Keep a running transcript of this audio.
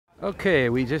Okay,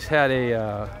 we just had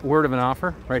a word of an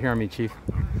offer right here on me, Chief.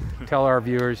 Tell our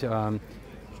viewers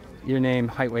your name,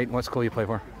 height, weight, and what school you play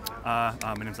for.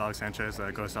 My name's Sanchez.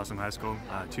 I go to Salem High School.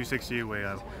 260,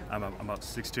 I'm about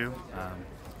 6'2".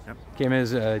 Yep.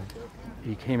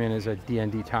 You came in as a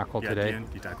D&D tackle today. Yeah,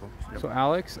 D&D tackle. Yep. So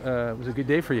Alex, it was a good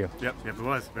day for you. Yep, it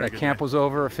was. That camp was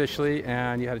over officially,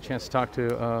 and you had a chance to talk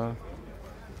to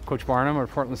Coach Barnum of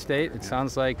Portland State. It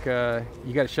sounds like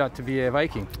you got a shot to be a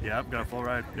Viking. Yep, got a full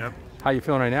ride. Yep. How you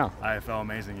feeling right now? I feel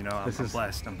amazing. You know, I'm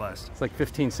blessed. I'm blessed. It's like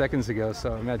 15 seconds ago,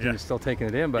 so I imagine you're still taking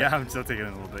it in. But yeah, I'm still taking it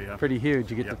in a little bit. Yeah. Pretty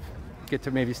huge. You get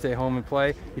to maybe stay home and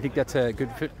play. You think that's a good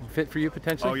fit for you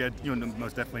potentially? Oh yeah,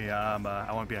 most definitely.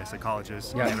 I want to be a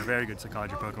psychologist. Yeah. We have a very good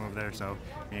psychology program over there, so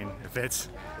I mean, if it's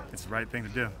the right thing to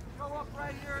do.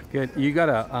 Good. You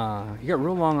got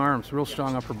real long arms, real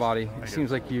strong upper body. It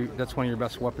seems like that's one of your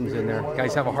best weapons in there.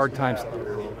 Guys have a hard time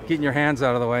getting your hands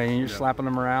out of the way, and you're slapping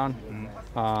them around.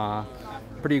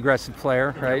 Pretty aggressive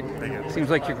player, right?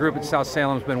 Seems like your group at South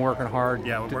Salem's been working hard.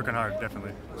 Yeah, we're working hard,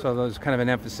 definitely. So there's kind of an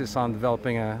emphasis on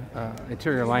developing a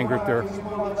interior line group there.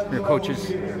 Your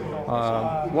coaches.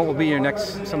 What will be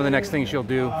some of the next things you'll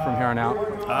do from here on out?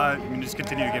 Just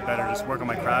continue to get better. Just work on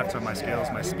my craft, on my skills,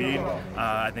 my speed.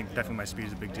 I think definitely my speed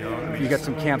is a big deal. You got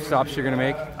some camp stops you're going to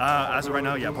make? As of right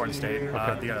now, yeah, Portland State.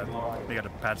 Okay. They got a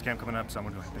pads camp coming up, so I'm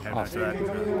going to head back to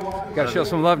that. Got to show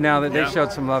some love now that they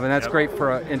showed some love, and that's great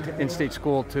for an in-state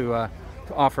school to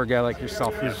offer a guy like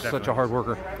yourself who's such a hard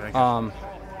worker.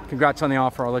 Congrats on the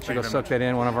offer. I'll let you go soak that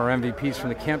in. One of our MVPs from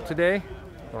the camp today,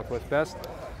 Northwest Best.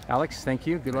 Alex, thank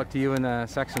you. Good luck to you and the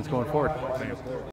Saxons going forward. Thank you.